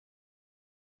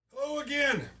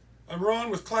again. I'm Ron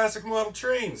with Classic Model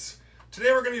Trains. Today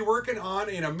we're going to be working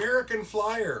on an American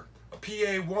Flyer, a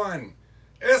PA1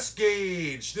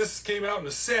 S-Gauge. This came out in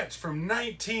a set from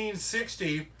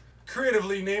 1960,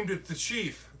 creatively named it the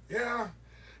Chief. Yeah,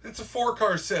 it's a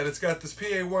 4-car set. It's got this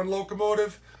PA1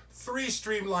 locomotive, 3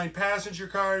 streamlined passenger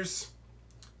cars.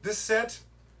 This set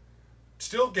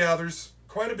still gathers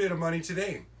quite a bit of money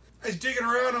today. I was digging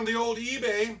around on the old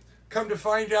eBay, come to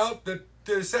find out that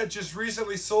the set just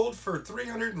recently sold for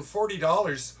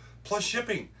 $340 plus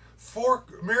shipping.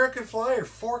 American Flyer,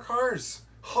 4 cars.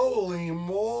 Holy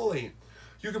moly.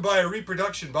 You can buy a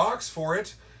reproduction box for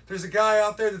it. There's a guy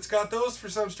out there that's got those for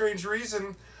some strange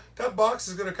reason. That box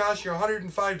is going to cost you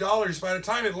 $105 by the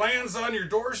time it lands on your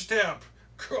doorstep.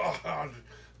 God.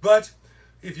 But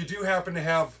if you do happen to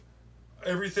have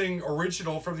everything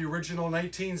original from the original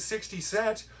 1960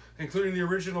 set, including the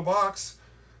original box,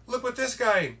 look what this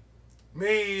guy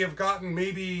may have gotten,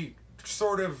 maybe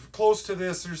sort of close to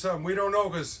this or something. We don't know,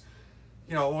 because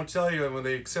I won't tell you when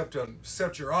they accept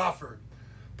your offer.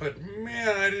 But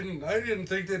man, I didn't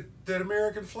think that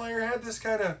American Flyer had this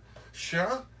kind of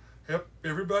show. Yep,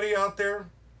 everybody out there,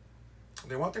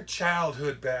 they want their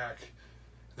childhood back.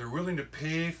 They're willing to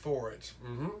pay for it.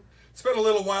 It's been a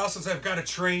little while since I've got a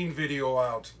train video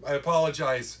out. I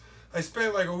apologize. I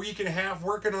spent like a week and a half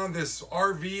working on this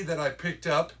RV that I picked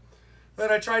up,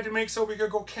 that I tried to make so we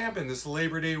could go camping this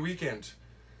Labor Day weekend.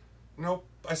 Nope,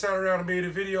 I sat around and made a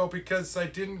video because I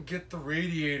didn't get the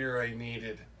radiator I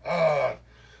needed. It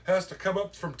has to come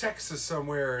up from Texas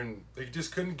somewhere, and they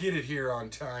just couldn't get it here on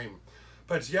time.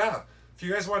 But yeah, if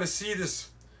you guys want to see this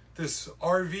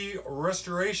RV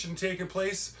restoration taking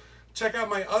place, check out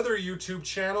my other YouTube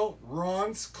channel,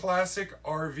 Ron's Classic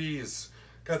RVs.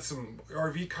 Got some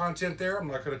RV content there. I'm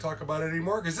not going to talk about it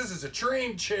anymore because this is a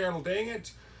train channel, dang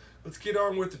it. Let's get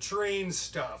on with the train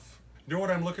stuff. You know what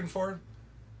I'm looking for?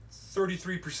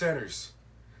 33%ers.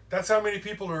 That's how many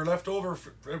people are left over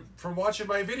from watching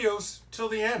my videos till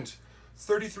the end.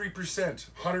 33%.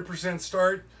 100%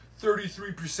 start,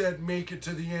 33% make it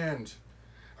to the end.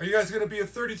 Are you guys going to be a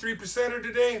 33%er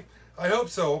today? I hope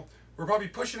so. We're probably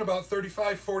pushing about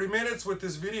 35-40 minutes with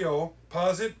this video.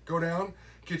 Pause it, go down,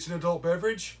 get you an adult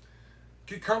beverage,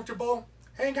 get comfortable,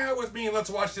 hang out with me, and let's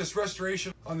watch this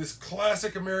restoration on this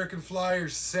classic American Flyer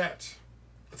set.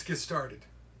 Let's get started.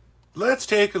 Let's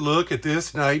take a look at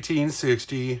this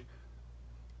 1960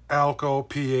 Alco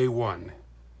PA1.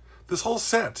 This whole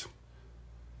set,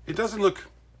 it doesn't look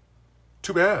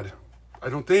too bad, I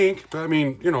don't think. But I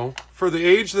mean, for the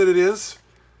age that it is,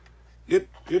 it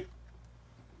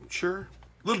sure,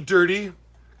 a little dirty.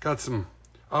 Got some,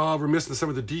 we're missing some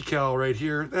of the decal right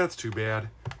here. That's too bad.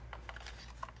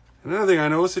 Another thing I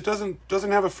noticed, it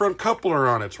doesn't have a front coupler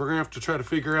on it. So we're gonna have to try to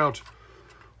figure out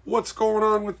what's going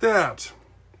on with that.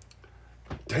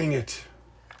 Dang it.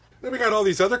 Then we got all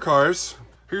these other cars.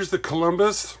 Here's the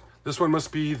Columbus. This one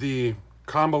must be the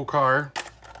combo car.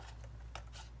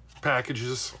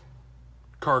 Packages,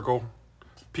 cargo,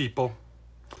 people.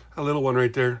 A little one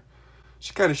right there.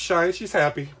 She's kind of shy, she's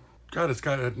happy. God, it's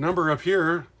got a number up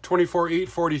here,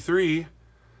 24843.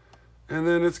 And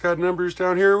then it's got numbers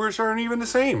down here which aren't even the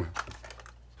same.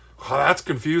 Oh, that's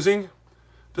confusing.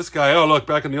 This guy, oh look,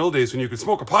 back in the old days when you could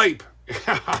smoke a pipe.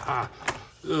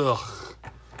 Ugh,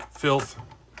 filth.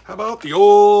 How about the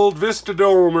old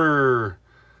Vistadomer?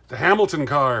 The Hamilton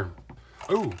car.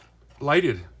 Oh,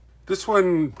 lighted. This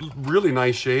one, really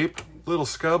nice shape. Little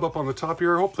scub up on the top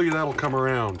here. Hopefully that'll come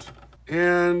around.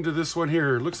 And this one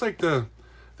here. Looks like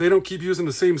they don't keep using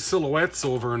the same silhouettes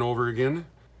over and over again.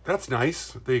 That's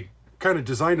nice. They kind of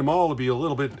designed them all to be a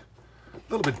little bit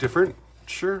different.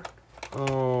 Sure.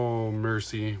 Oh,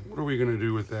 mercy. What are we going to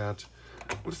do with that?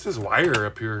 What's this wire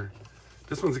up here?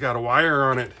 This one's got a wire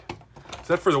on it. Is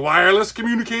that for the wireless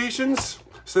communications?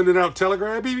 Sending out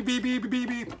telegram? Beep, beep, beep, beep, beep,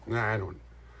 beep. Nah, I don't.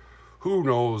 Who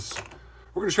knows?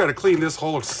 We're going to try to clean this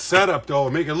whole setup, though,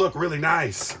 and make it look really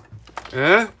nice.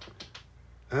 Yeah.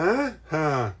 I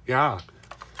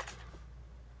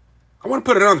want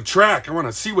to put it on the track. I want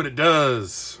to see what it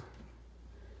does.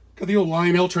 Got the old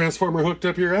Lionel transformer hooked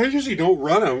up here. I usually don't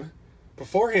run them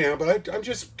beforehand, but I'm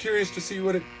just curious to see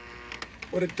what it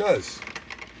does.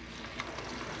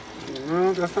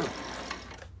 No,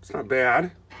 it's not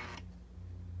bad.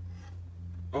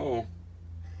 Uh-oh.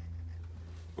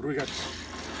 What do we got?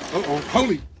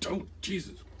 Uh-oh, oh,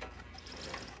 Jesus.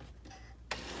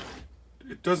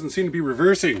 It doesn't seem to be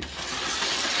reversing.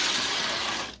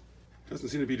 Doesn't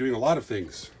seem to be doing a lot of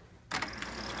things.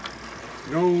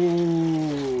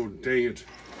 No, dang it.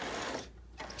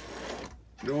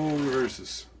 No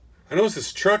reverses. I noticed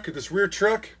this rear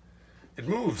truck, it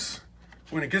moves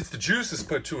when it gets the juices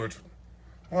put to it.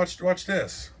 Watch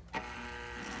this.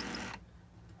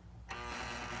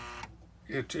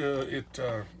 Yeah,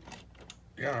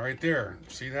 right there.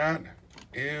 See that?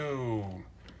 Ew.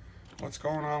 What's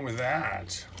going on with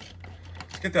that?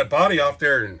 Let's get that body off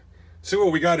there and see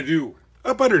what we got to do.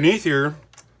 Up underneath here,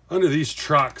 under these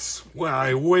trucks,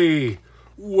 way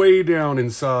down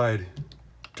inside.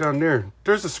 Down there,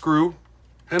 there's a screw.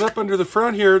 And up under the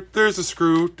front here, there's a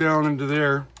screw down into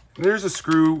there. And there's a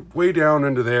screw way down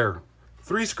into there.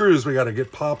 3 screws we got to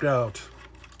get popped out.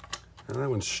 And that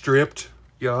one's stripped.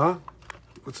 Yeah.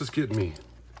 What's this getting me?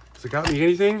 Has it got me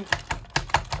anything?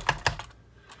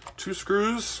 2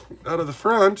 screws out of the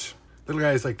front. Little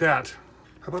guys like that.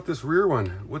 How about this rear one?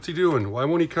 What's he doing? Why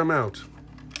won't he come out?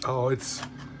 Oh, it's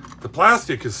the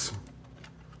plastic is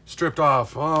stripped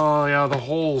off. Oh yeah, the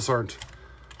holes aren't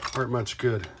much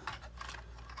good.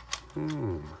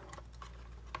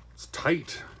 It's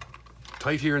tight.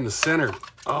 Tight here in the center.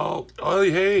 Oh,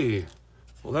 hey.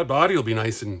 Well, that body will be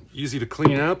nice and easy to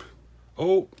clean up.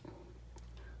 Oh,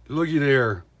 looky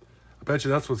there. I bet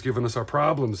you that's what's giving us our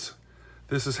problems.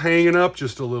 This is hanging up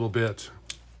just a little bit.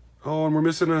 Oh, and we're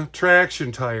missing a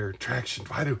traction tire. Traction,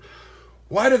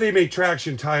 why do they make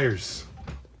traction tires?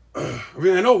 I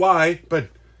mean, I know why, but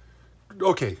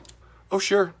okay. Oh,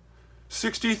 sure.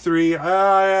 63,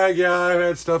 yeah, I've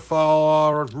had stuff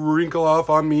fall or wrinkle off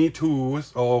on me too.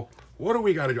 So what do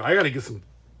we got to do? I got to get some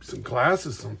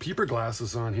glasses, some peeper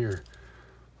glasses on here.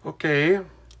 Okay.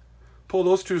 Pull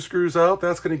those 2 screws out.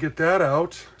 That's going to get that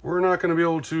out. We're not going to be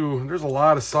able to, there's a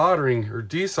lot of soldering or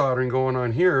desoldering going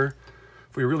on here.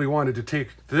 If we really wanted to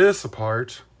take this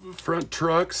apart. Front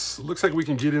trucks, looks like we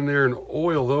can get in there and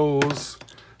oil those.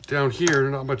 Down here,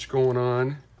 not much going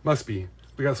on. Must be.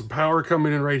 We got some power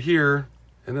coming in right here,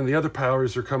 and then the other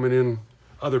powers are coming in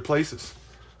other places.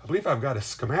 I believe I've got a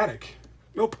schematic.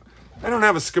 Nope, I don't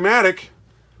have a schematic,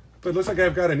 but it looks like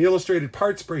I've got an illustrated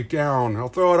parts breakdown. I'll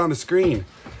throw it on the screen.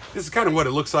 This is kind of what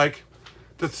it looks like.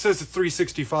 It says a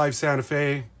 365 Santa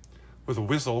Fe with a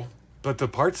whistle, but the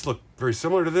parts look very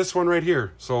similar to this one right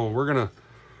here. So we're gonna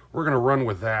run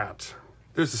with that.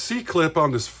 There's a C-clip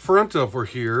on this front over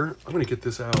here. I'm gonna get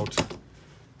this out.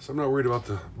 So I'm not worried about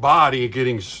the body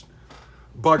getting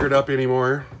buggered up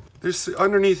anymore. There's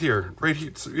underneath here, right here,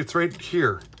 it's right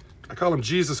here. I call them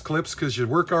Jesus clips because you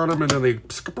work on them and then they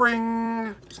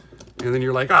spring. And then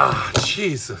you're like, ah,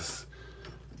 Jesus.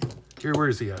 Here, where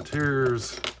is he at? There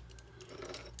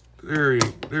he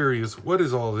is. What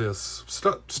is all this?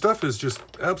 Stuff is just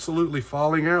absolutely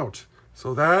falling out.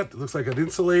 So that looks like an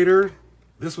insulator.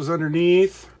 This was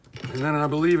underneath. And then I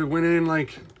believe it went in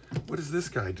like, what is this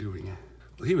guy doing?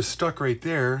 Well, he was stuck right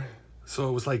there. So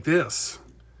it was like this.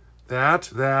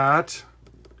 That.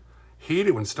 Hate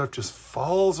it when stuff just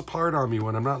falls apart on me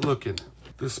when I'm not looking.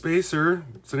 The spacer,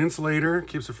 it's an insulator,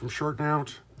 keeps it from shorting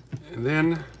out. And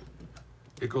then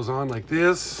it goes on like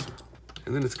this.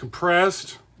 And then it's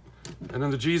compressed. And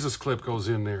then the Jesus clip goes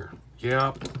in there.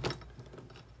 Yep.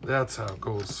 That's how it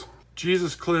goes.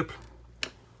 Jesus clip,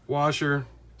 washer,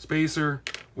 spacer,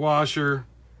 washer,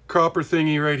 copper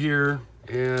thingy right here.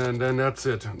 And then that's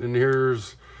it. And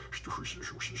here's,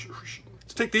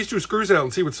 let's take these 2 screws out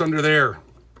and see what's under there.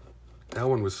 That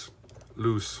one was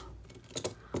loose.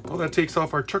 Oh, that takes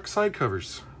off our truck side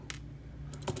covers.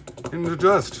 And the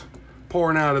dust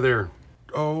pouring out of there.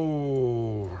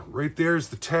 Oh, right there's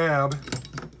the tab.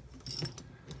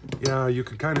 Yeah, you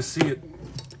can kind of see it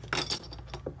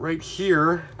right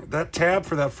here. That tab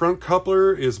for that front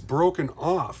coupler is broken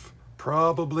off.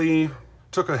 Probably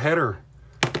took a header.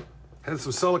 Had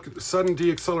some sudden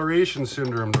deacceleration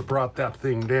syndrome that brought that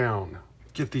thing down.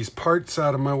 Get these parts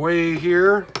out of my way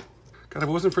here. God, if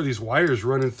it wasn't for these wires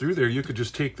running through there, you could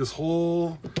just take this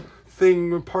whole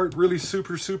thing apart really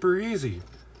super easy.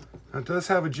 Now, it does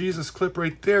have a Jesus clip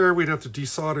right there. We'd have to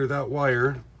desolder that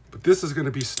wire. But this is going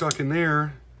to be stuck in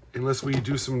there unless we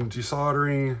do some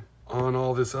desoldering on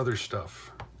all this other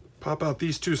stuff. Pop out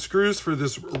these 2 screws for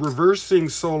this reversing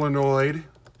solenoid.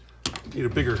 Need a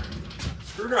bigger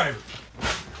screwdriver.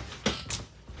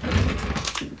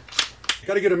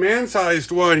 Got to get a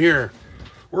man-sized one here.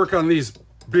 Work on these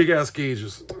big-ass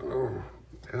gauges. Oh,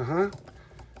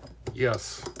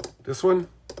 yes. This one?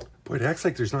 Boy, it acts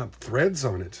like there's not threads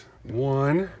on it.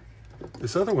 One.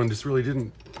 This other one just really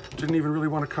didn't even really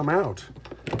want to come out.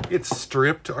 It's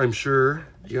stripped, I'm sure.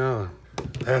 Yeah,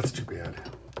 that's too bad.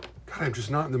 God, I'm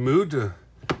just not in the mood to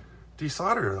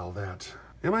desolder all that.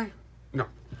 Am I? No.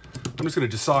 I'm just going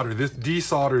to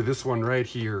desolder this one right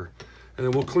here. And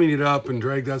then we'll clean it up and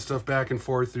drag that stuff back and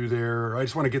forth through there. I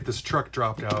just want to get this truck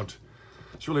dropped out.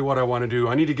 It's really what I want to do.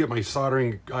 I need to get my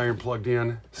soldering iron plugged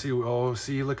in. See, oh,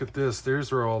 see, look at this.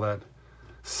 There's where all that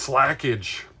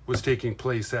slackage was taking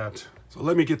place at. So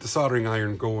let me get the soldering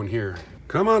iron going here.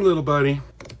 Come on, little buddy.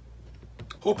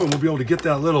 Hoping we'll be able to get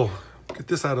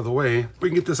this out of the way. We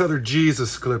can get this other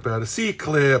Jesus clip out, a C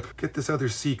clip. Get this other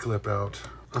C clip out.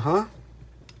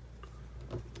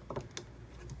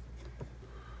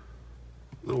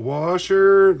 Little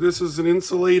washer. This is an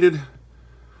insulated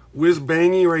whiz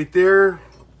bangy right there.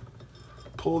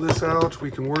 Pull this out. We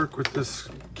can work with this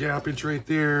gappage right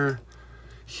there.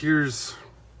 This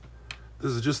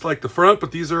is just like the front,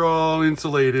 but these are all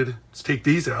insulated. Let's take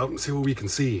these out and see what we can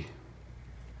see.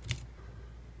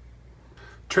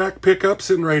 Track pickup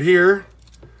sitting right here.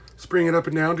 Spring it up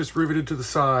and down, just riveted to the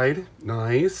side.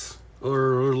 Nice.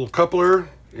 Or a little coupler,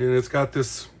 and it's got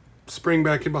this spring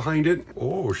back in behind it.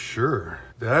 Oh, sure.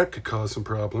 That could cause some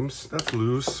problems. That's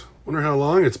loose. Wonder how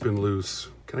long it's been loose.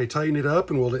 Can I tighten it up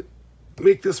and will it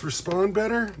make this respond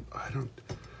better?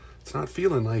 It's not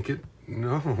feeling like it.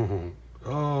 No.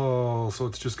 Oh, so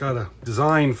it's just got a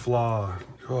design flaw.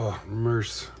 Oh,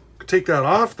 mercy. Could take that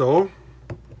off though.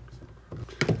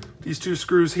 These two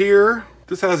screws here.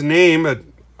 This has a name, but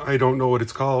I don't know what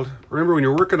it's called. Remember when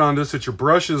you're working on this, that your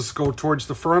brushes go towards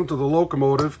the front of the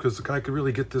locomotive, because the guy could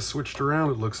really get this switched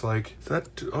around, it looks like. Is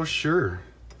that, oh sure.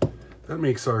 That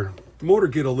makes our motor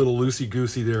get a little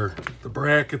loosey-goosey there. The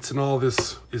brackets and all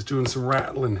this is doing some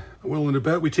rattling. I'm willing to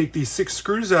bet we take these 6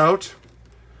 screws out.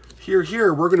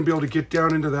 Here, we're gonna be able to get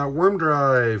down into that worm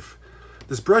drive.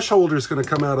 This brush holder is gonna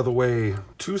come out of the way.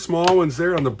 2 small ones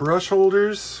there on the brush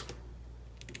holders.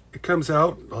 It comes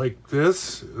out like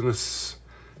this,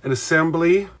 an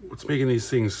assembly. What's making these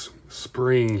things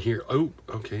spring here? Oh,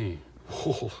 okay.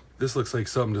 Oh, this looks like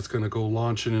something that's gonna go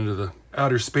launching into the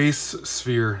outer space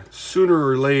sphere sooner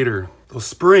or later. Those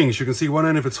springs, you can see one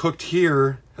end if it's hooked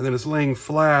here, and then it's laying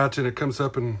flat, and it comes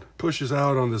up and pushes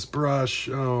out on this brush.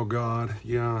 Oh God,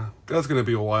 yeah. That's gonna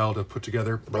be a while to put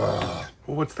together. Well,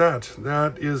 what's that?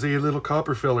 That is a little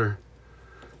copper filler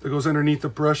that goes underneath the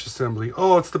brush assembly.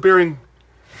 Oh, it's the bearing.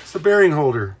 It's the bearing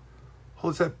holder.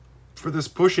 Holds that for this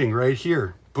bushing right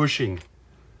here. Bushing.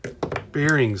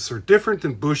 Bearings are different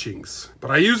than bushings, but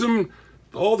I use them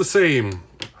all the same.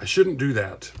 I shouldn't do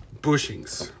that.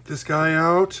 Bushings. This guy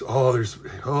out. Oh,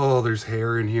 there's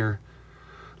hair in here.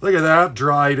 Look at that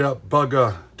dried up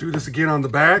bugger. Do this again on the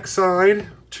back side.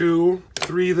 2,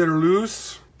 3 that are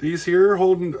loose. These here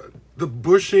holding the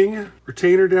bushing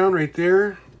retainer down right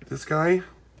there. This guy.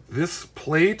 This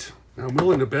plate. Now I'm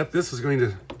willing to bet this is going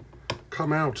to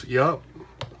come out. Yup.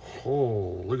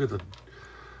 Oh, look at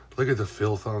the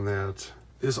filth on that.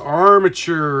 This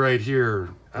armature right here.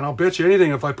 And I'll bet you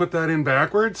anything, if I put that in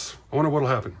backwards, I wonder what'll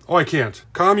happen. Oh, I can't.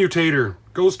 Commutator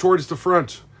goes towards the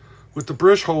front with the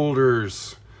brush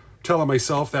holders. Telling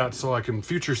myself that so I can,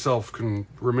 future self can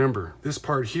remember. This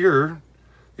part here,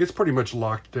 it's pretty much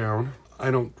locked down.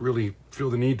 I don't really feel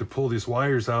the need to pull these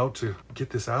wires out to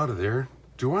get this out of there.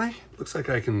 Do I? Looks like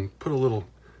I can put a little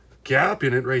gap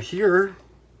in it right here.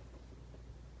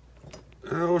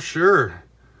 Oh, sure.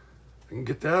 I can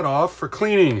get that off for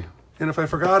cleaning. And if I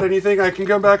forgot anything, I can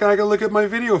come back and I can look at my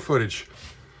video footage.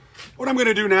 What I'm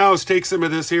gonna do now is take some of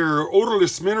this here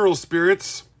odorless mineral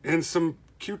spirits and some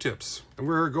Q-tips. And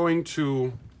we're going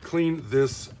to clean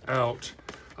this out.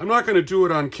 I'm not gonna do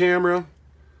it on camera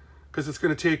because it's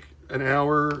gonna take an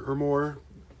hour or more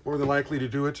than likely to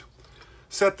do it.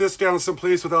 Set this down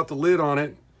someplace without the lid on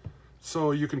it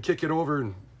so you can kick it over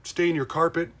and stain your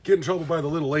carpet, get in trouble by the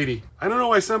little lady. I don't know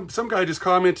why some guy just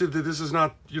commented that this is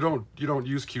not, you don't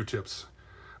use Q-tips.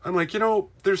 I'm like, you know,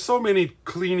 there's so many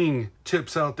cleaning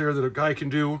tips out there that a guy can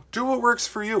do. Do what works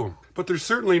for you. But there's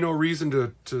certainly no reason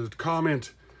to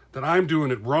comment that I'm doing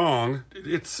it wrong.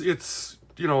 It's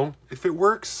you know, if it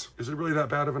works, is it really that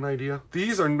bad of an idea?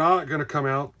 These are not gonna come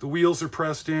out. The wheels are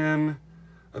pressed in.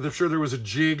 I'm sure there was a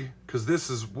jig, because this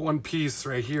is one piece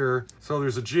right here. So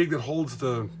there's a jig that holds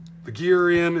the gear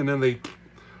in, and then they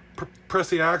press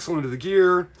the axle into the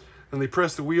gear, and they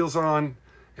press the wheels on,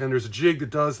 and there's a jig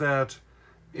that does that.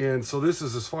 And so this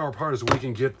is as far apart as we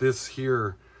can get this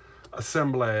here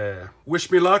assembly. Wish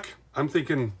me luck. I'm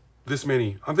thinking this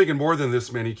many. I'm thinking more than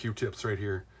this many Q-tips right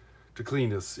here to clean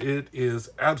this. It is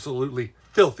absolutely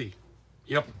filthy.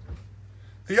 Yep.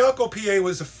 The Alco PA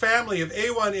was a family of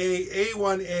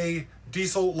A1A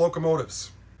diesel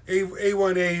locomotives.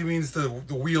 A1A means the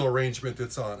wheel arrangement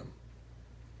that's on them.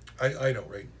 I know,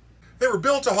 right? They were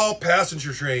built to haul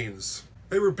passenger trains.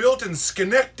 They were built in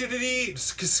Schenectady,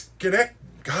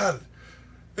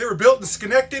 They were built in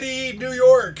Schenectady, New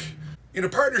York, in a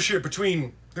partnership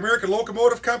between the American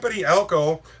Locomotive Company,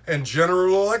 Alco, and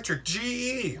General Electric,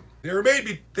 GE. They were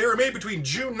made between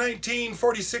June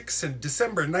 1946 and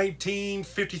December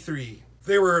 1953.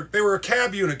 They were a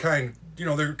cab unit kind. You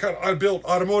know, they're kind of built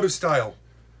automotive style,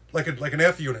 like an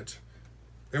F unit.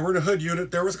 They weren't a hood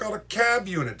unit. There was called a cab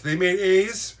unit. They made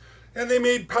A's and they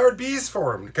made powered B's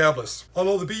for them, cabless.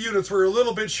 Although the B units were a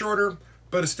little bit shorter,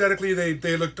 but aesthetically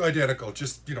they looked identical.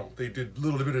 Just, you know, they did a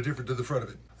little bit of different to the front of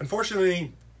it.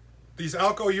 Unfortunately, these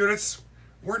Alco units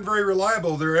weren't very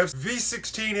reliable. There are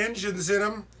V16 engines in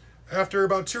them. After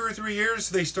about 2 or 3 years,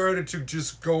 they started to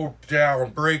just go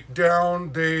down, break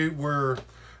down. They were,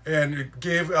 and it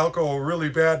gave Alco a really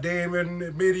bad name, and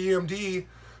it made EMD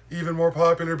even more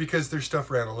popular because their stuff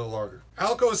ran a little longer.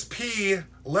 Alco's P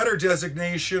letter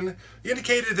designation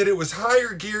indicated that it was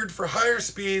higher geared for higher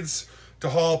speeds to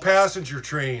haul passenger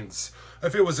trains.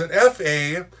 If it was an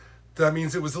FA, that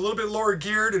means it was a little bit lower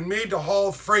geared and made to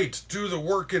haul freight, do the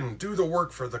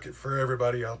work for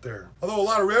everybody out there. Although a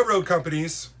lot of railroad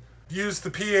companies used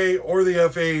the PA or the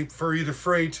FA for either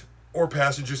freight or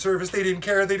passenger service, they didn't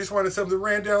care. They just wanted something that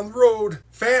ran down the road.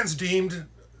 Fans deemed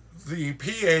the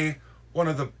PA one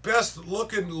of the best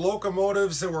looking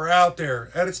locomotives that were out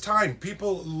there at its time.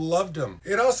 People loved them.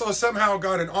 It also somehow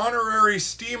got an honorary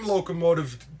steam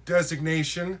locomotive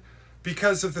designation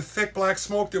because of the thick black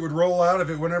smoke that would roll out of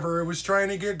it whenever it was trying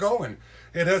to get going.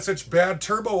 It had such bad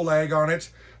turbo lag on it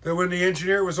that when the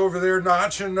engineer was over there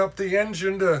notching up the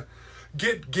engine to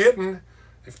getting,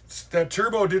 if that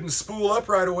turbo didn't spool up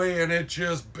right away, and it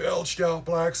just belched out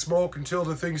black smoke until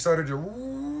the thing started to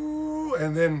woo,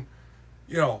 and then,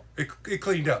 you know, it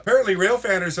cleaned up. Apparently rail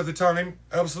fanners of the time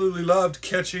absolutely loved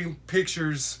catching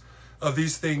pictures of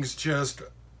these things just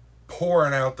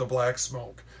pouring out the black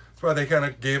smoke. That's why they kind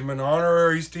of gave them an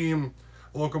honorary steam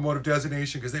locomotive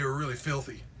designation, because they were really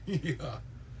filthy. Yeah.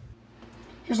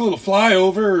 Here's a little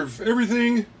flyover of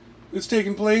everything that's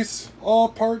taking place. All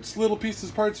parts, little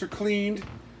pieces, parts are cleaned.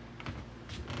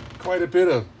 Quite a bit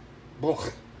of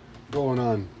going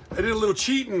on. I did a little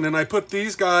cheating, and I put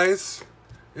these guys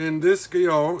in this, you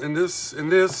know, in this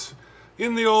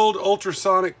in the old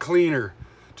ultrasonic cleaner,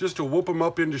 just to whoop them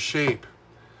up into shape,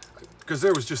 because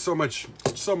there was just so much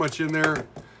in there.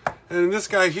 And this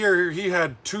guy here, he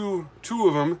had two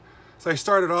of them, so I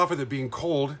started off with it being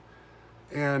cold,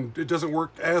 and it doesn't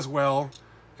work as well.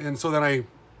 And so then I,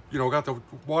 you know, got the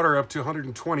water up to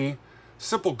 120,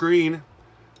 simple green,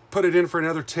 put it in for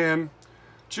another 10,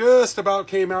 just about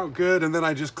came out good, and then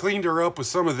I just cleaned her up with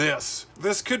some of this.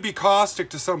 This could be caustic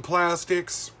to some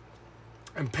plastics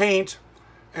and paint,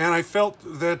 and I felt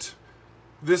that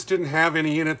this didn't have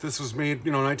any in it. This was made,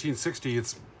 you know, 1960.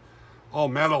 It's all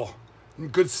metal,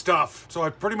 good stuff. So I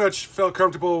pretty much felt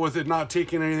comfortable with it not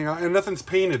taking anything out, and nothing's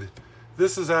painted.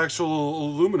 This is actual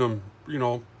aluminum, you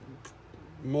know,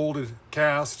 molded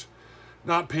cast,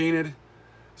 not painted,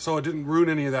 so it didn't ruin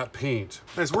any of that paint.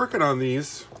 I was working on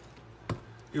these.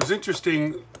 It was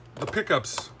interesting, the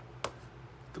pickups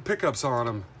on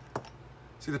them.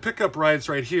 See, the pickup rides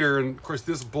right here, and of course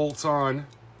this bolts on.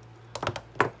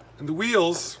 And the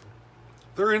wheels,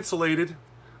 they're insulated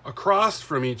across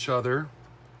from each other.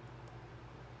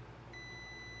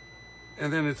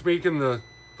 And then it's making the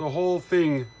whole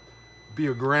thing be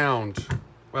a ground.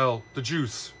 Well, the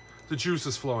juice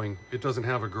is flowing. It doesn't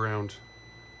have a ground.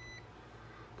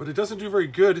 But it doesn't do very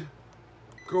good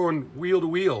going wheel to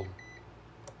wheel.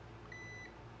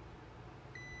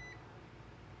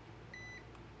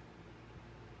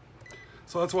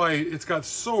 So that's why it's got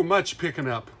so much picking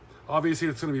up. Obviously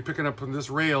it's going to be picking up from this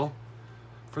rail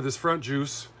for this front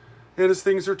juice. And as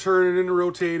things are turning and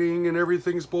rotating and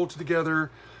everything's bolted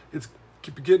together, it's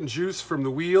getting juice from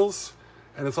the wheels,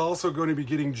 and it's also going to be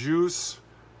getting juice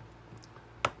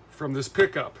from this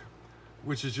pickup,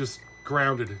 which is just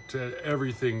grounded to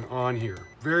everything on here.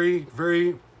 Very,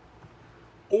 very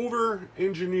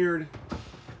over-engineered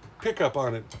pickup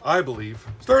on it, I believe.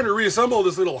 Starting to reassemble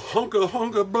this little hunk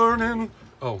of burning.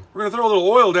 Oh, we're gonna throw a little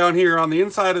oil down here on the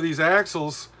inside of these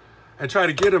axles and try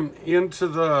to get them into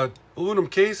the aluminum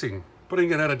casing,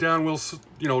 putting it at a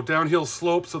downhill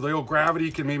slope so the old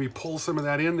gravity can maybe pull some of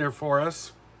that in there for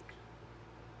us.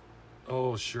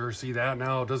 Oh, sure, see that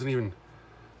now? It doesn't even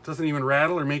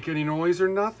rattle or make any noise or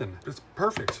nothing. It's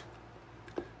perfect.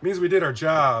 It means we did our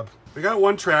job. We got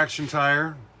one traction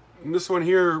tire, and this one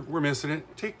here, we're missing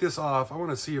it. Take this off. I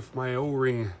want to see if my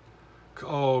O-ring,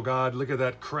 oh God, look at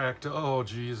that cracked, oh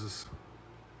Jesus.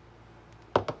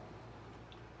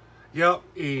 Yep,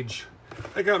 age.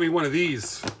 I got me one of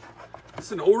these.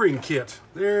 It's an O-ring kit.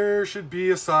 There should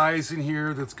be a size in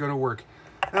here that's gonna work.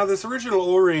 Now this original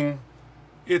O-ring,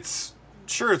 it's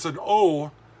an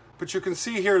O, but you can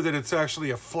see here that it's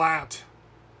actually a flat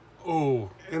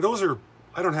O. And those are,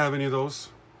 I don't have any of those.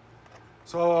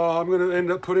 So I'm gonna end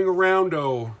up putting a round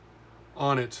O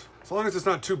on it. As long as it's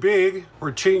not too big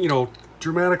or change, you know,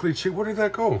 dramatically change. Where did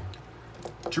that go?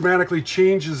 Dramatically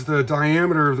changes the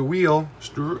diameter of the wheel.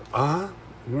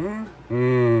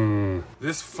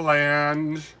 This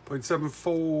flange,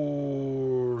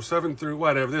 0.74, 7 through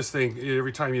whatever, this thing,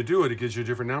 every time you do it, it gives you a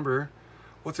different number.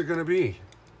 What's it gonna be?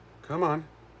 Come on.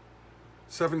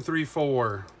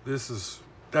 734. That's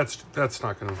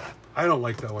not gonna, I don't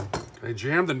like that one. Can I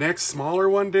jam the next smaller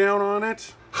one down on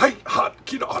it? Hi, hot,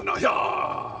 kid on,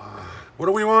 ya. What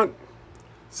do we want?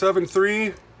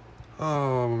 7.3.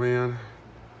 Oh man,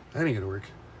 that ain't gonna work.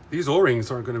 These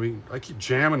O-rings aren't gonna be, I keep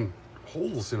jamming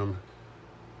holes in them.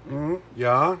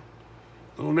 Yeah, a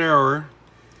little narrower.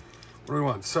 What do we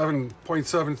want?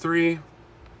 7.73.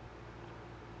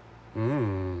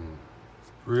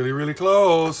 Really, really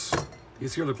close.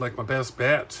 These here look like my best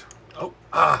bet. Oh,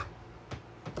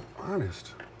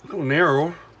 honest. A little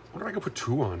narrow. What am I gonna put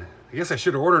 2 on? I guess I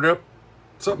should have ordered up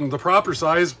something the proper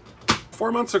size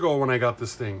 4 months ago when I got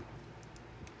this thing.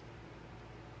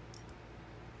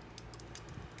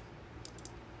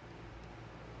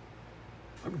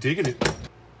 I'm digging it.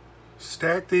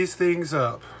 Stack these things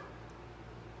up.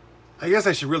 I guess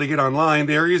I should really get online.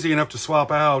 They're easy enough to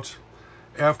swap out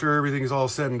after everything's all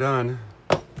said and done.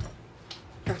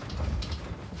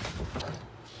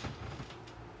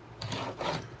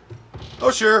 Oh,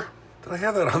 sure. Did I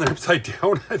have that on there upside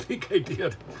down? I think I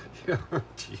did. Yeah,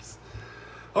 jeez.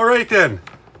 All right, then.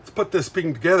 Let's put this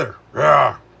thing together.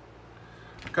 Got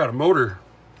a motor.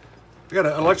 I got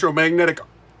an electromagnetic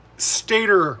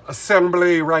stator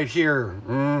assembly right here.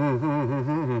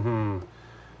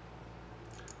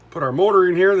 Put our motor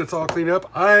in here. That's all cleaned up.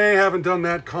 I haven't done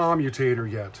that commutator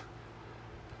yet.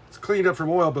 It's cleaned up from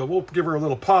oil, but we'll give her a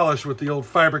little polish with the old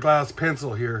fiberglass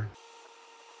pencil here.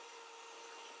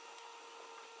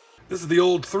 This is the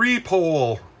old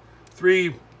 3-pole,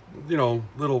 3, you know,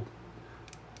 little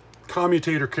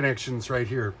commutator connections right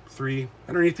here. 3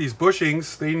 underneath these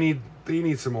bushings. They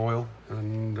need some oil,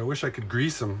 and I wish I could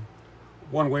grease them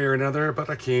one way or another, but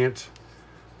I can't.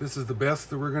 This is the best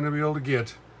that we're going to be able to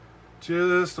get.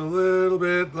 Just a little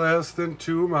bit less than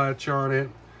too much on it.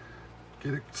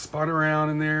 Get it spun around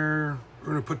in there.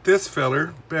 We're going to put this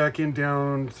feller back in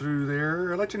down through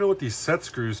there. I'd like to know what these set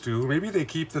screws do. Maybe they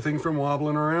keep the thing from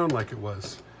wobbling around like it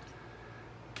was.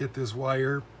 Get this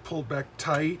wire pulled back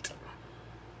tight.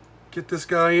 Get this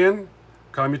guy in.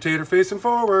 Commutator facing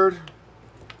forward.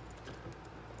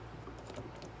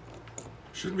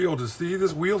 Shouldn't be able to see.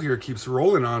 This wheel here keeps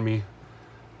rolling on me.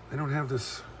 I don't have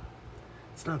this.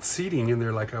 It's not seating in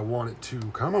there like I want it to.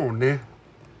 Come on, nah.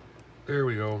 There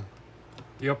we go.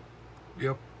 Yep.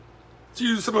 Let's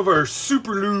use some of our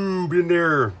super lube in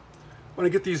there. Want to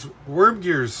get these worm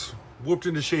gears whooped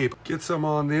into shape. Get some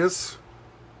on this.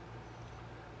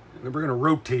 And then we're going to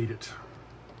rotate it.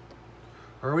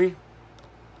 Are we?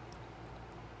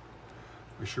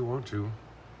 We sure want to.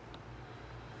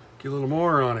 Get a little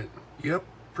more on it. Yep,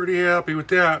 pretty happy with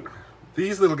that.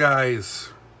 These little guys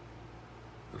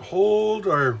that hold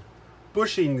our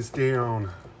bushings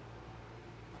down.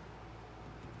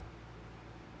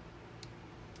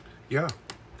 Yeah,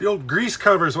 the old grease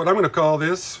cover is what I'm going to call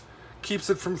this. Keeps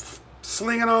it from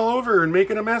slinging all over and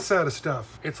making a mess out of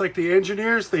stuff. It's like the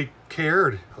engineers, they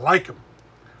cared. I like them.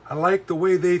 I like the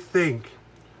way they think.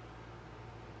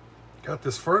 Got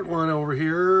this front one over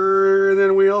here, and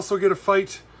then we also get a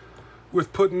fight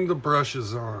with putting the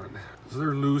brushes on.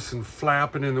 They're loose and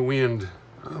flapping in the wind.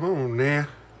 Come on, nah.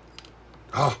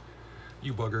 Oh,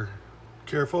 you bugger.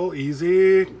 Careful,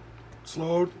 easy,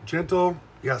 slow, gentle.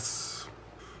 Yes.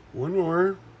 One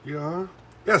more, yeah.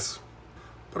 Yes.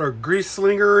 Put our grease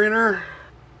slinger in her.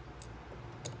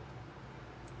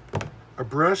 Our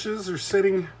brushes are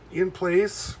sitting in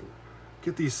place.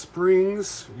 Get these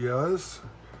springs, yes.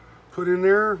 Put in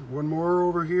there, one more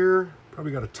over here.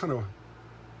 Probably got a ton of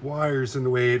wires in the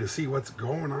way to see what's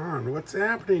going on. What's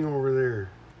happening over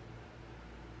there?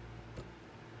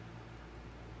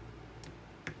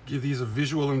 Give these a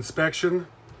visual inspection.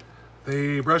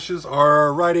 The brushes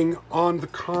are riding on the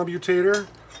commutator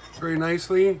very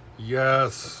nicely.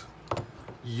 Yes.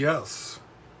 Yes.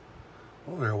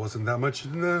 Well, there wasn't that much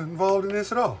involved in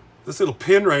this at all. This little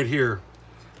pin right here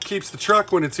keeps the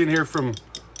truck when it's in here from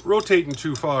rotating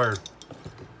too far.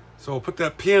 So I'll put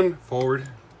that pin forward.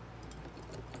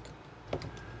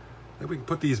 Then we can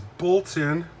put these bolts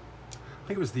in. I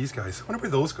think it was these guys. I wonder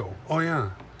where those go. Oh yeah,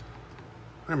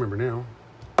 I remember now.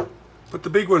 Put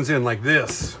the big ones in like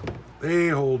this. They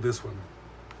hold this one.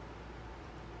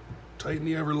 Tighten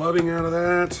the ever-loving out of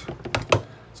that.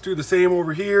 Let's do the same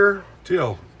over here.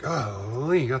 Till,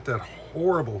 golly, got that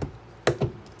horrible. I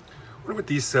wonder what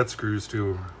these set screws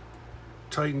do.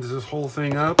 tightens this whole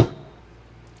thing up.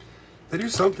 They do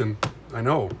something, I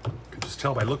know. You can just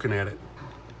tell by looking at it.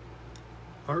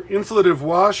 Our insulative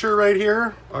washer right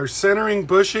here, our centering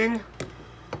bushing.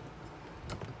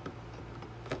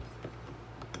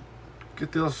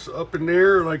 Get this up in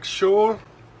there like so.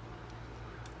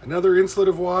 Another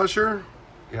insulative washer.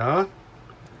 Yeah.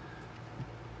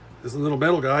 This is a little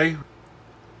metal guy.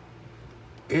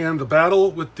 And the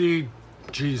battle with the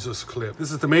Jesus clip.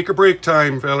 This is the make or break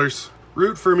time, fellers.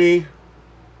 Root for me.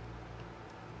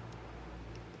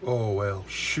 Oh, well,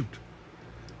 shoot.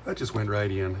 That just went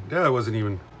right in. That wasn't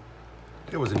even,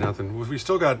 it wasn't nothing. We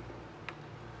still got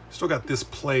this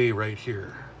play right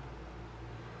here.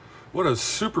 What a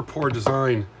super poor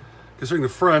design. Considering the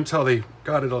front, how they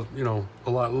got it, you know,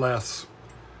 a lot less.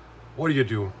 What do you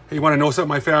do? Hey, you want to know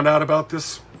something I found out about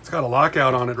this? It's got a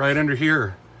lockout on it right under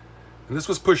here. And this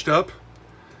was pushed up.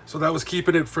 So that was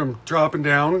keeping it from dropping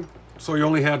down. So you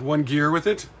only had one gear with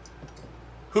it.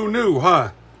 Who knew,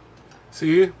 huh?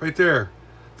 See, right there.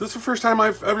 This is the first time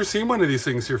I've ever seen one of these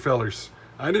things here, fellers.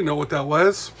 I didn't know what that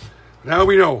was. Now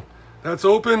we know. That's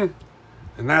open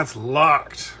and that's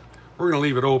locked. We're gonna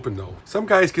leave it open though. Some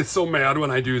guys get so mad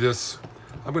when I do this.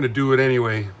 I'm gonna do it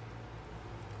anyway.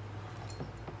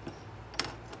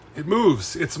 It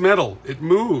moves, it's metal, it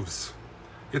moves.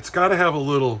 It's gotta have a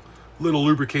little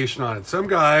lubrication on it. Some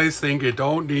guys think it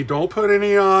don't put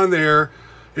any on there.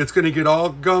 It's gonna get all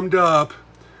gummed up.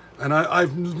 And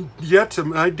I've yet to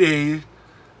my day,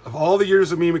 of all the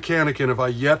years of me mechanicking, have I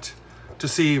yet to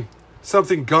see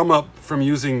something gum up from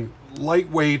using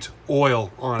lightweight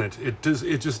oil on it. It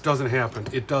just doesn't happen.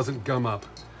 It doesn't gum up.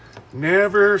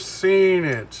 Never seen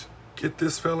it. Get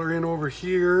this feller in over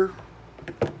here.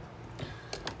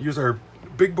 Use our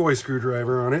big boy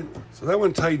screwdriver on it. So that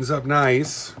one tightens up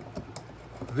nice.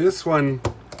 This one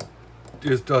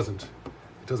just doesn't.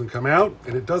 It doesn't come out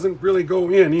and it doesn't really go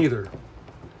in either.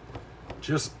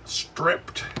 Just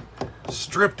stripped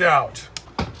out.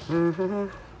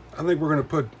 I think we're gonna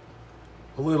put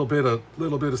a little bit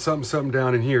of something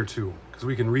down in here too, because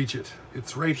we can reach it.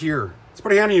 It's right here. It's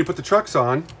pretty handy. You put the trucks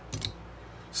on.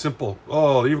 Simple.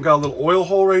 Oh, they even got a little oil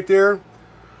hole right there,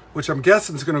 which I'm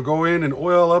guessing is gonna go in and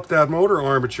oil up that motor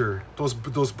armature. Those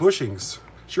bushings.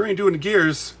 Sure ain't doing the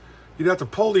gears. You'd have to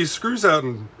pull these screws out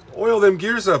and oil them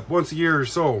gears up once a year or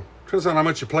so. Depends on how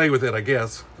much you play with it, I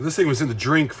guess. This thing was in the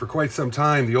drink for quite some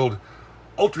time, the old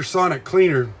ultrasonic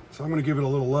cleaner. So I'm gonna give it a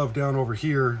little love down over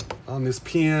here on this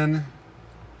pin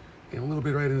and a little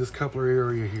bit right in this coupler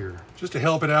area here, just to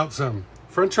help it out some.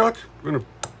 Front chuck, we're gonna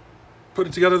put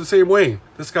it together the same way.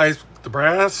 This guy's the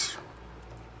brass.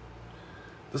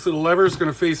 This little lever is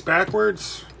gonna face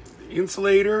backwards. The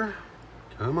insulator,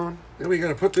 come on. Then we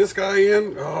gotta put this guy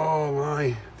in. Oh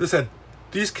my.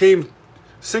 These came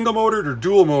single motored or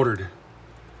dual motored.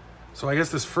 So I guess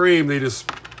this frame, they just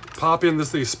pop in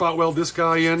this, they spot weld this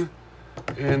guy in,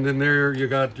 and then there you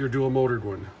got your dual motored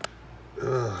one.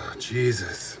 Oh,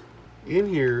 Jesus. In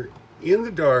here, in the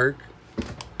dark,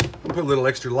 I'll put a little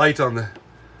extra light on the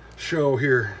show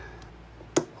here.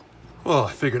 Well,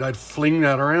 I figured I'd fling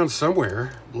that around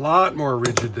somewhere. A lot more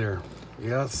rigid there.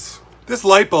 Yes. This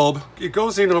light bulb, it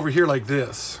goes in over here like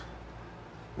this.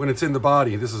 When it's in the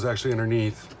body, this is actually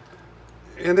underneath.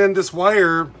 And then this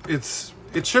wire, it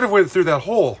should have went through that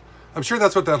hole. I'm sure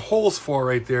that's what that hole's for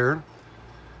right there.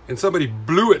 And somebody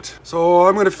blew it. So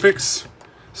I'm gonna fix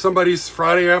somebody's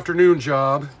Friday afternoon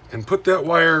job and put that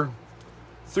wire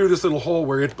through this little hole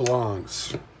where it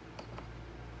belongs.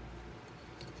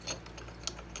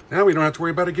 Now we don't have to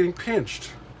worry about it getting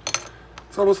pinched.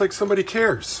 It's almost like somebody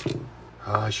cares.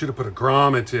 I should have put a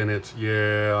grommet in it,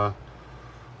 yeah.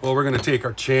 Well, we're gonna take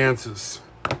our chances.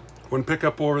 One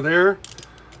pickup over there,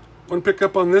 one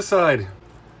pickup on this side.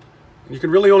 You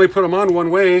can really only put them on one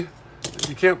way.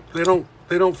 You can't, they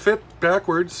don't fit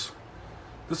backwards.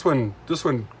 This one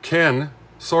can,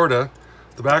 sorta.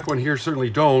 The back one here certainly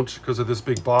don't because of this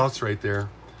big boss right there.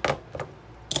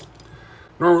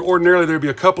 Ordinarily there'd be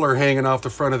a coupler hanging off the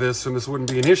front of this and this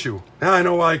wouldn't be an issue. Now I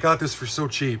know why I got this for so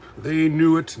cheap. They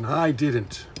knew it and I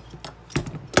didn't.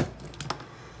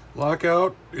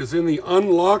 Lockout is in the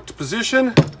unlocked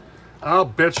position. I'll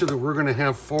bet you that we're gonna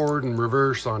have forward and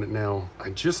reverse on it now. I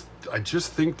just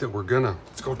think that we're gonna.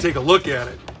 Let's go take a look at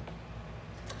it.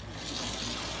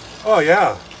 Oh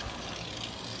yeah,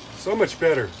 so much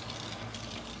better.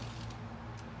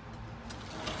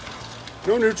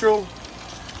 No neutral,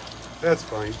 that's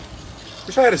fine.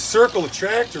 Wish I had a circle of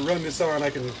track to run this on.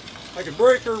 I can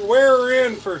break her, wear her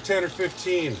in for 10 or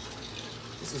 15.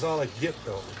 This is all I get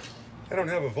though. I don't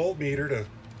have a voltmeter to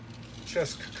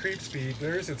just creep speed.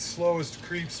 There's its slowest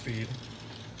creep speed.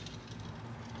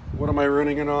 What am I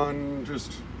running it on?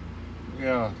 Just,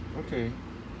 yeah, okay.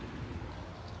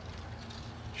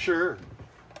 Sure.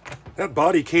 That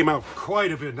body came out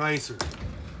quite a bit nicer.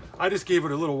 I just gave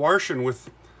it a little washing with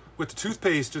the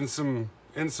toothpaste and some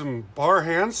bar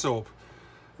hand soap.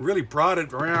 Really brought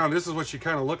it around. This is what she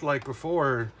kind of looked like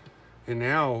before, and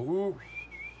now, ooh.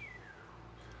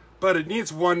 But it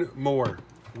needs one more.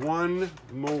 One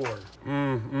more.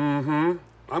 I'm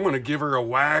gonna give her a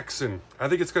wax, and I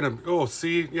think it's gonna, oh,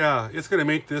 see, yeah, it's gonna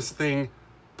make this thing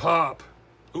pop.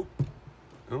 Oh,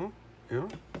 oh, yeah.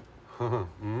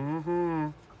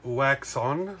 Wax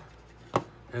on,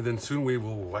 and then soon we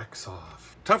will wax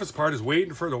off. Toughest part is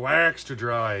waiting for the wax to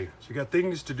dry. She got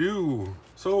things to do.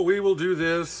 So we will do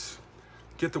this.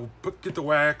 Get the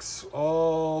wax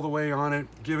all the way on it.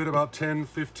 Give it about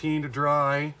 10-15 to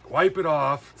dry. Wipe it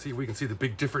off. See if we can see the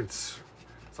big difference.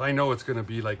 So I know it's gonna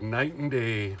be like night and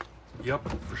day. Yep,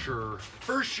 for sure.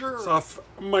 For sure. Soft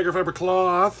microfiber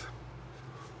cloth.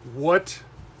 What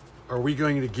are we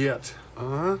going to get?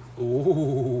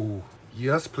 Oh,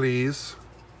 yes, please.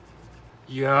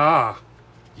 Yeah,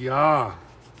 yeah.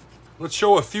 Let's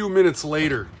show a few minutes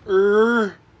later.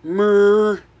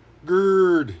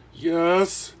 Gerd.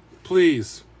 Yes,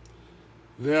 please.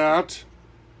 That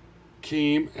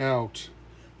came out.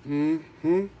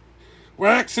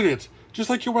 Waxing it, just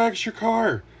like you wax your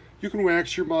car. You can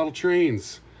wax your model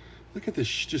trains. Look at this,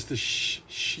 just the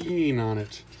sheen on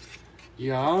it.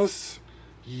 Yes,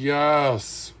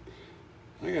 yes.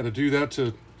 I gotta do that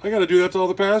to all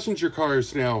the passenger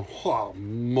cars now. Oh,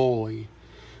 moly.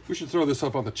 We should throw this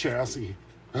up on the chassis.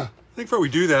 I think before we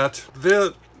do that,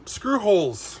 the screw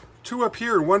holes, 2 up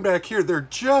here and 1 back here, they're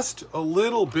just a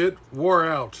little bit wore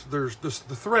out. The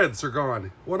threads are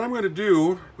gone. What I'm gonna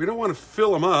do, we don't wanna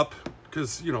fill them up,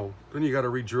 because, you know, then you gotta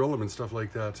re-drill them and stuff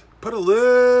like that. Put a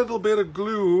little bit of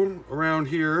glue around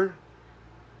here.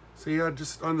 See,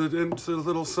 just on the end, so a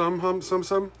little some.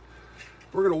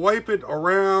 We're gonna wipe it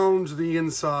around the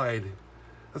inside.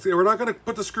 We're not gonna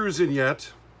put the screws in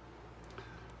yet.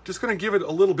 Just gonna give it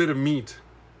a little bit of meat.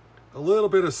 A little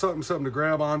bit of something to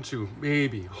grab onto,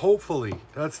 maybe, hopefully.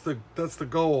 That's the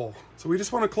goal. So we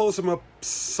just wanna close them up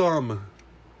some.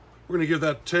 We're gonna give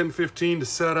that 10-15 to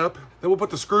set up. Then we'll put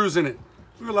the screws in it.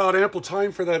 We allowed ample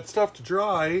time for that stuff to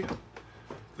dry.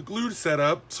 The glue to set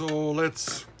up, so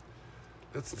let's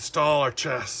install our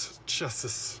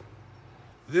chassis.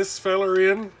 This feller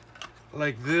in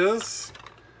like this,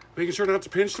 making sure not to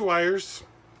pinch the wires.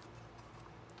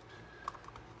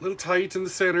 A little tight in the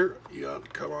center. Yeah,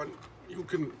 come on. You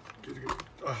can,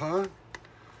 a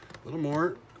little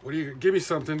more. What do you, give me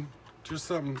something. Just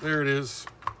something, there it is.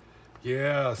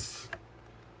 Yes.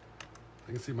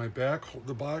 I can see my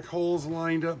the back holes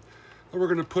lined up. Then we're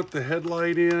gonna put the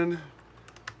headlight in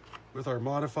with our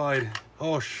modified,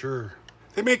 oh sure.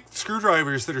 They make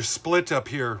screwdrivers that are split up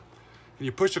here. And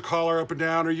you push the collar up and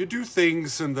down, or you do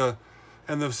things, and the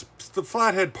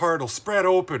flathead part will spread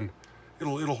open.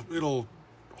 It'll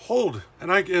hold.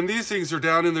 And these things are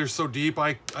down in there so deep.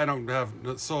 I don't have,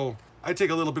 so I take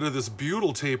a little bit of this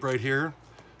butyl tape right here.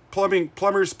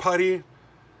 Plumber's putty.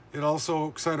 It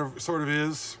also sort of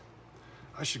is.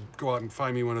 I should go out and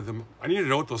find me one of them. I need to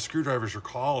know what those screwdrivers are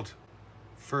called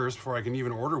first before I can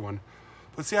even order one.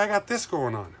 But see, I got this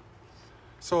going on.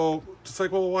 So it's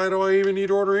like, well, why do I even need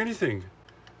to order anything?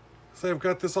 So I've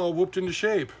got this all whooped into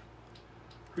shape.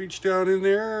 Reach down in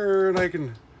there and I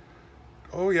can,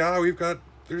 oh yeah,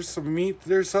 there's some meat,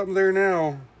 there's something there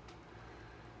now.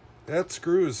 That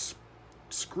screws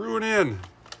screwing in.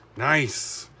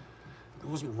 Nice. It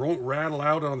won't rattle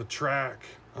out on the track.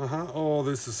 Oh,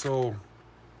 this is so,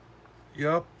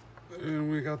 yep.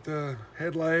 And we got the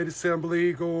headlight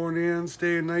assembly going in,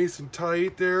 staying nice and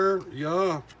tight there.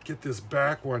 Yeah. Get this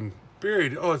back one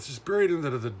buried. Oh, it's just buried into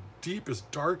the deepest,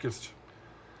 darkest.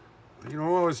 You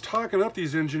know, I was talking up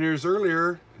these engineers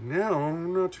earlier. Now,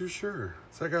 I'm not too sure.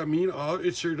 Does that got mean? Oh,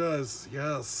 it sure does.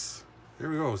 Yes. There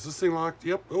we go. Is this thing locked?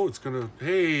 Yep. Oh, it's gonna,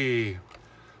 hey,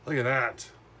 look at that.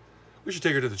 We should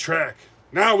take her to the track.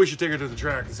 Now we should take her to the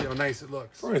track and see how nice it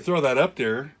looks. Before I throw that up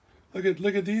there, look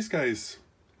at these guys.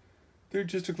 They're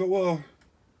just a, well,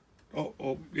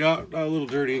 oh, yeah, a little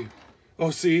dirty. Oh,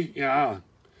 see, yeah.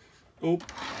 Oh,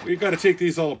 we got to take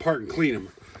these all apart and clean them.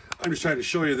 I'm just trying to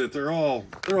show you that they're all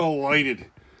lighted.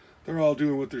 They're all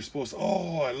doing what they're supposed to.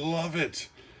 Oh, I love it.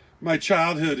 My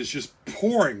childhood is just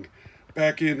pouring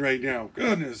back in right now.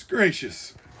 Goodness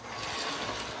gracious.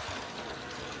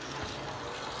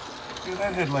 Yeah,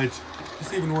 that headlight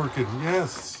is even working.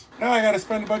 Yes. Now I got to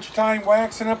spend a bunch of time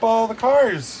waxing up all the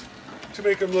cars to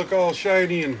make them look all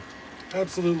shiny and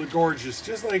absolutely gorgeous,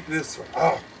 just like this one.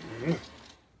 Oh,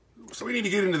 So we need to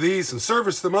get into these and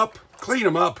service them up, clean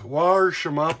them up, wash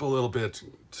them up a little bit,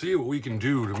 see what we can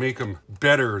do to make them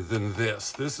better than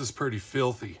this. This is pretty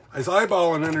filthy. I was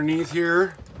eyeballing underneath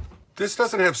here. This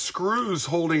doesn't have screws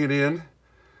holding it in.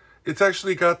 It's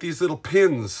actually got these little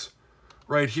pins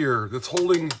right here that's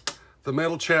holding the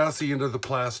metal chassis into the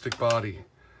plastic body.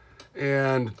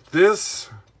 And this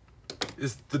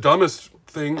is the dumbest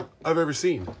thing I've ever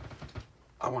seen.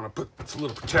 I want to put a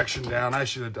little protection down. I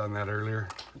should have done that earlier.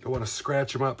 Don't want to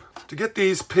scratch them up. To get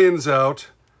these pins out,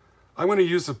 I'm going to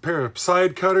use a pair of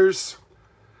side cutters,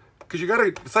 because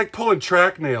it's like pulling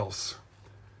track nails.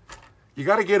 You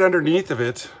got to get underneath of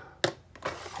it,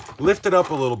 lift it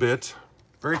up a little bit,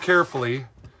 very carefully.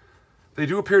 They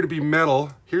do appear to be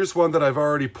metal. Here's one that I've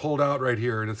already pulled out right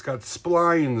here, and it's got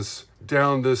splines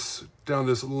down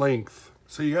this length.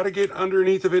 So you got to get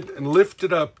underneath of it and lift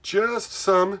it up just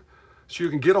some, so you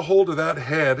can get a hold of that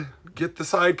head, get the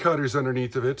side cutters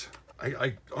underneath of it.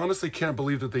 I honestly can't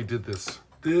believe that they did this.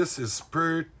 This is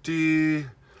pretty...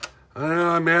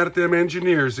 I'm mad at them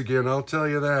engineers again, I'll tell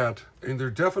you that. And they're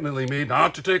definitely made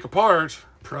not to take apart.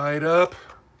 Pry it up,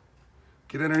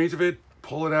 get underneath of it,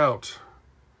 pull it out.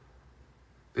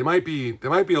 They might be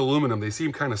aluminum. They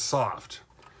seem kind of soft.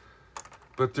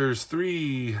 But there's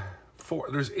 8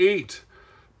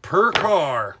 per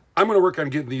car. I'm going to work on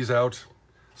getting these out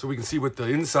so we can see what the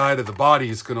inside of the body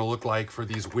is going to look like for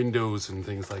these windows and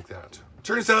things like that.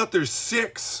 Turns out there's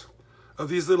 6 of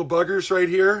these little buggers right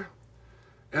here.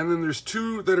 And then there's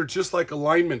 2 that are just like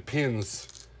alignment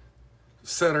pins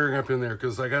centering up in there,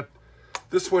 because I got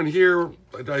this one here.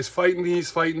 I was fighting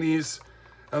these,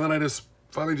 and then I just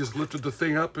finally just lifted the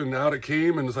thing up and out it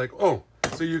came, and it's like, oh.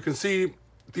 So you can see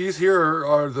these here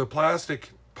are the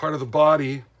plastic part of the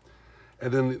body,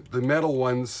 and then the metal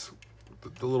ones,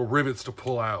 the little rivets to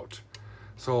pull out.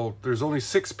 So there's only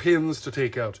 6 pins to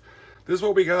take out. This is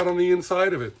what we got on the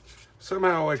inside of it.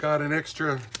 Somehow I got an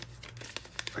extra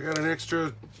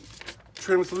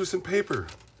translucent paper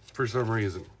for some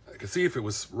reason. I could see if it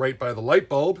was right by the light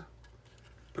bulb,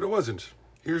 but it wasn't.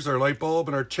 Here's our light bulb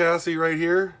and our chassis right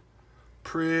here.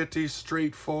 Pretty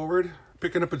straightforward.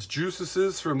 Picking up its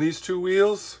juices from these 2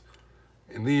 wheels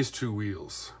and these 2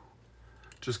 wheels.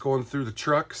 Just going through the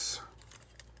trucks.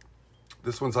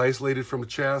 This one's isolated from the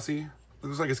chassis.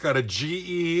 Looks like it's got a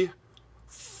GE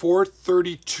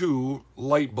 432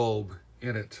 light bulb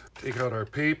in it. Take out our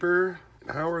paper.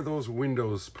 How are those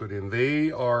windows put in?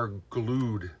 They are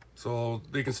glued. So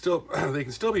they can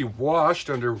still be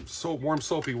washed under warm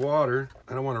soapy water.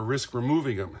 I don't want to risk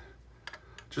removing them.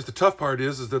 Just the tough part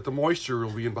is that the moisture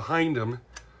will be in behind them,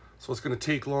 so it's going to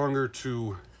take longer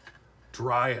to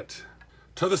dry it.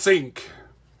 To the sink.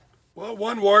 Well,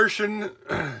 one washing,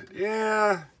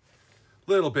 yeah,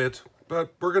 little bit,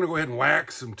 but we're going to go ahead and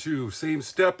wax them too. Same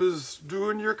step as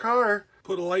doing your car.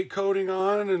 Put a light coating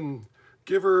on and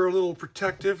give her a little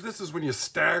protective. This is when you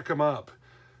stack them up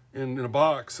in a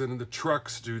box, and the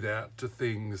trucks do that to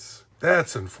things.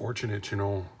 That's unfortunate, you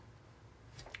know,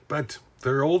 but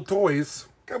they're old toys.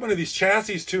 Got one of these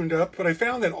chassis tuned up, but I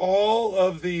found that all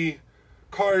of the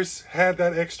cars had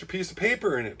that extra piece of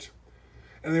paper in it,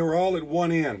 and they were all at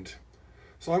one end.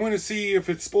 So I'm going to see if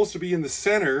it's supposed to be in the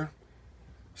center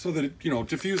so that it,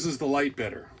 diffuses the light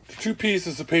better. 2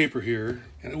 pieces of paper here,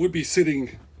 and it would be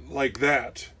sitting like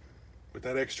that with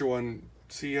that extra one.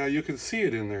 See how you can see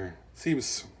it in there.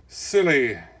 Seems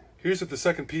silly. Here's what the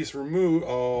second piece removed.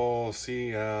 Oh,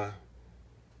 see, yeah.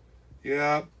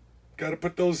 Got to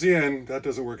put those in. That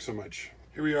doesn't work so much.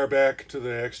 Here we are back to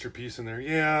the extra piece in there.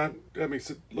 Yeah, that makes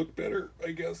it look better,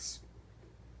 I guess.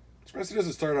 Especially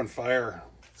doesn't start on fire.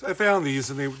 So I found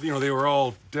these, and they were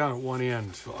all down at one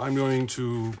end. So I'm going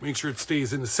to make sure it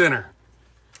stays in the center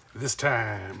this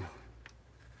time.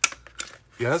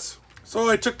 Yes? So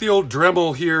I took the old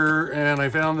Dremel here, and I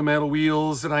found the metal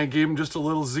wheels, and I gave them just a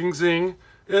little zing-zing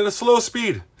at a slow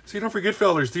speed. See, don't forget,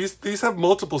 fellas, these have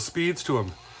multiple speeds to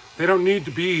them. They don't need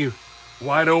to be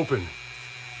wide open.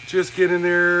 Just get in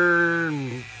there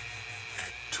and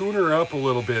tune her up a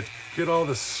little bit. Get all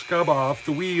the scub off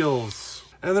the wheels.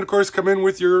 And then, of course, come in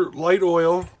with your light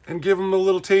oil and give them a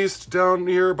little taste down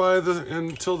here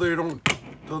until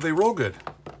they roll good.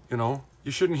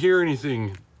 You shouldn't hear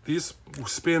anything. These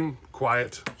spin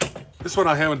quiet. This one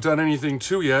I haven't done anything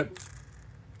to yet.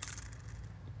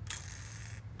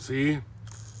 See?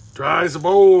 Dry as a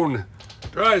bone.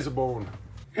 Dry as a bone.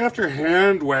 After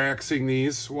hand waxing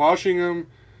these, washing them,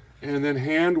 and then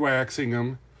hand waxing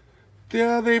them,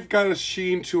 yeah, they've got a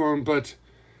sheen to them, but,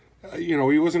 he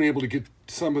wasn't able to get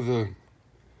some of the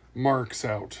marks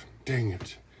out. Dang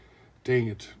it. Dang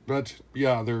it. But,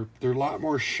 yeah, they're a lot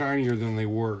more shinier than they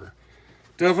were.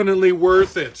 Definitely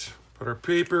worth it. Put our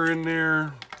paper in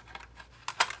there.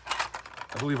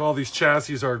 I believe all these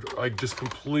chassis are like just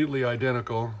completely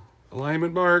identical.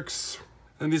 Alignment marks.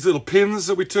 And these little pins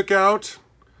that we took out,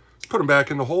 let's put them back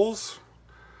in the holes.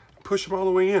 Push them all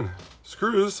the way in.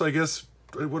 Screws, I guess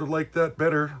I would have liked that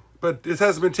better. But it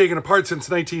hasn't been taken apart since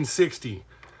 1960.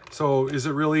 So is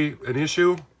it really an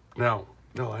issue? No,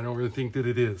 I don't really think that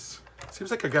it is.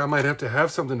 Seems like a guy might have to have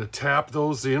something to tap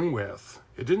those in with.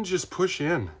 It didn't just push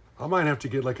in. I might have to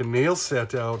get like a nail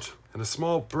set out and a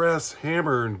small brass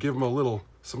hammer and give them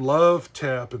some love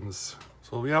tappings.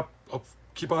 So yep, I'll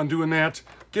keep on doing that.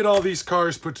 Get all these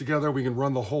cars put together. We can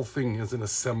run the whole thing as an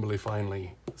assembly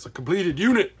finally. It's a completed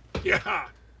unit. Yeah.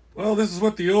 Well, this is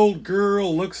what the old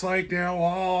girl looks like now,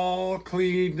 all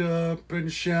cleaned up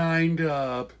and shined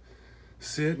up.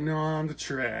 Sitting on the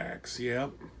tracks,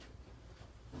 yep.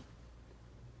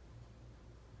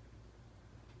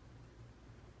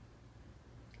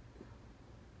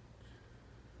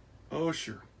 Oh,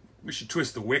 sure. We should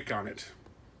twist the wick on it.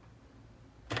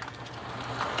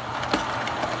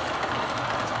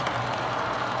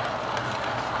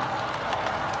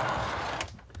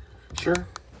 Sure.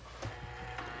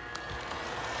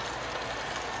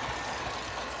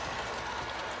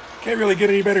 Can't really get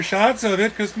any better shots of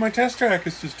it because my test track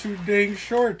is just too dang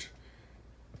short.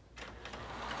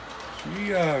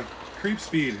 Gee, creep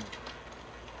speed.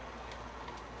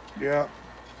 Yeah,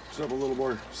 something a little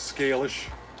more scale-ish.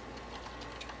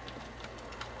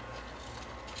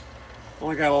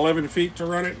 Only got 11 feet to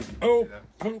run it. Oh,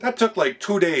 that took like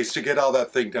 2 days to get all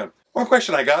that thing done. One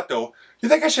question I got though, you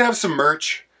think I should have some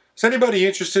merch? Is anybody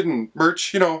interested in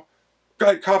merch? You know,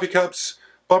 coffee cups,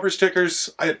 bumper stickers,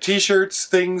 I have t-shirts,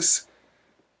 things.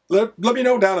 Let me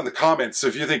know down in the comments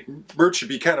if you think merch should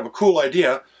be kind of a cool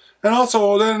idea. And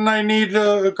also, then I need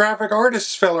a graphic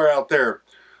artist feller out there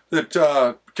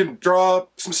that can draw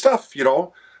some stuff, you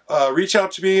know. Reach out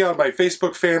to me on my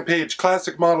Facebook fan page,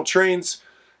 Classic Model Trains,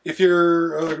 if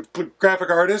you're a graphic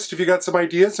artist, if you got some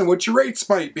ideas and what your rates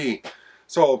might be.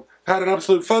 So, had an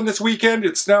absolute fun this weekend.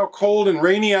 It's now cold and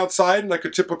rainy outside, like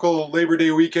a typical Labor Day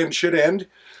weekend should end.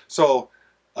 So,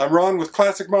 I'm Ron with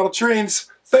Classic Model Trains.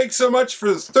 Thanks so much for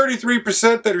the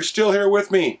 33% that are still here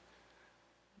with me.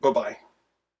 Bye-bye.